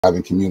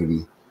having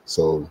community.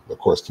 So of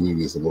course,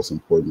 community is the most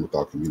important.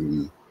 Without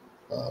community,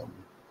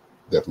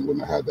 definitely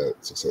wouldn't have had that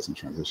success in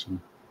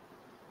transition.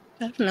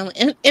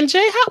 Definitely. And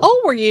Jay, how old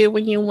were you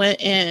when you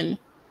went in?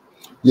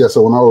 Yeah,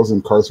 so when I was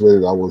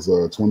incarcerated, I was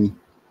 20,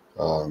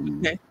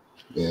 Okay.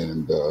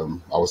 and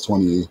I was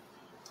 20.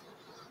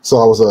 So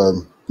I was,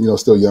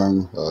 still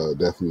young.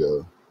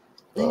 Definitely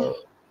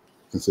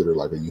considered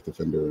like a youth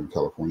offender in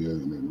California.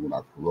 And then when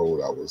I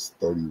paroled, I was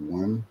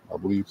 31, I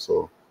believe.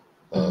 So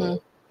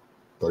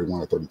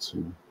 31 or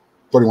 32,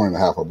 31 and a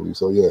half, I believe.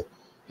 So yeah,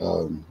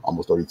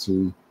 almost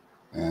 32.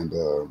 And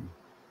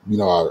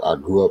I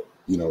grew up,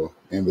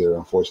 in there,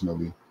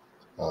 unfortunately.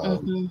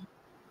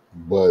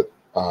 But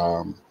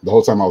the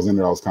whole time I was in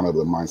there, I was kind of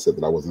the mindset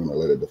that I wasn't going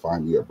to let it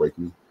define me or break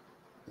me,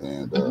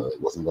 and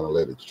wasn't going to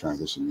let it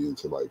transition me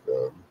into like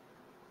a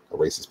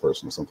racist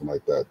person or something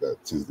like that.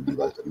 That tends to be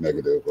like the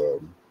negative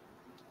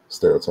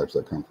stereotypes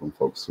that come from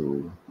folks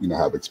who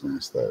have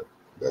experienced that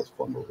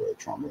form of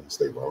trauma and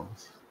state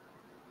violence.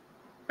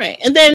 Right, and then